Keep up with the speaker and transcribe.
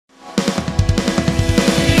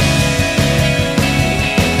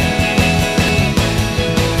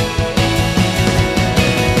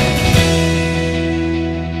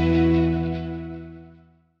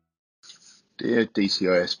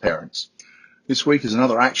DCIS parents. This week is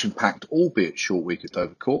another action-packed, albeit short week at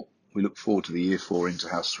Dover Court. We look forward to the Year 4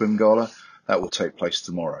 Inter-House Swim Gala. That will take place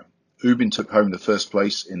tomorrow. Ubin took home the first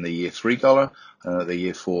place in the Year 3 Gala. The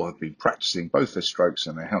Year 4 have been practising both their strokes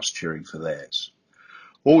and their house cheering for theirs.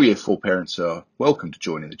 All Year 4 parents are welcome to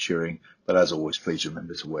join in the cheering, but as always, please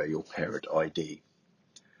remember to wear your parent ID.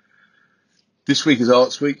 This week is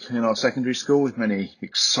Arts Week in our secondary school with many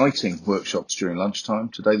exciting workshops during lunchtime.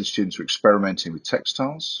 Today the students are experimenting with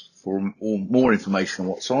textiles. For more information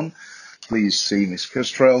on what's on, please see Miss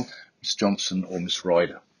Kestrel, Miss Johnson or Miss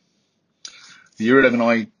Ryder. The Year 11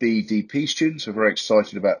 IBDP students are very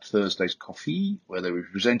excited about Thursday's coffee, where they will be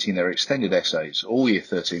presenting their extended essays. All Year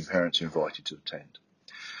 13 parents are invited to attend.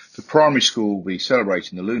 The primary school will be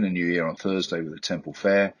celebrating the Lunar New Year on Thursday with a temple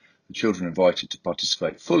fair. The children are invited to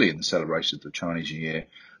participate fully in the celebration of the Chinese New Year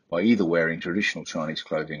by either wearing traditional Chinese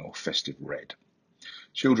clothing or festive red.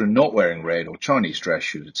 Children not wearing red or Chinese dress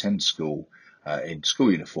should attend school in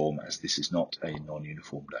school uniform, as this is not a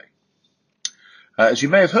non-uniform day. As you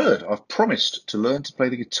may have heard, I've promised to learn to play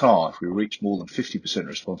the guitar if we reach more than 50%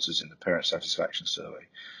 responses in the parent satisfaction survey.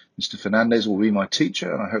 Mr. Fernandez will be my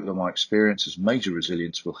teacher, and I hope that my experience as Major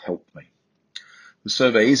Resilience will help me. The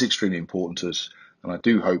survey is extremely important to us, and I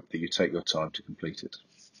do hope that you take your time to complete it.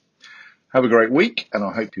 Have a great week, and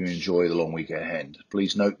I hope you enjoy the long week ahead.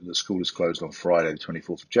 Please note that the school is closed on Friday the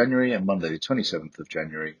 24th of January and Monday the 27th of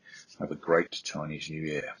January. Have a great Chinese New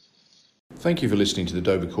Year. Thank you for listening to the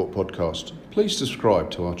Dover Court podcast. Please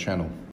subscribe to our channel.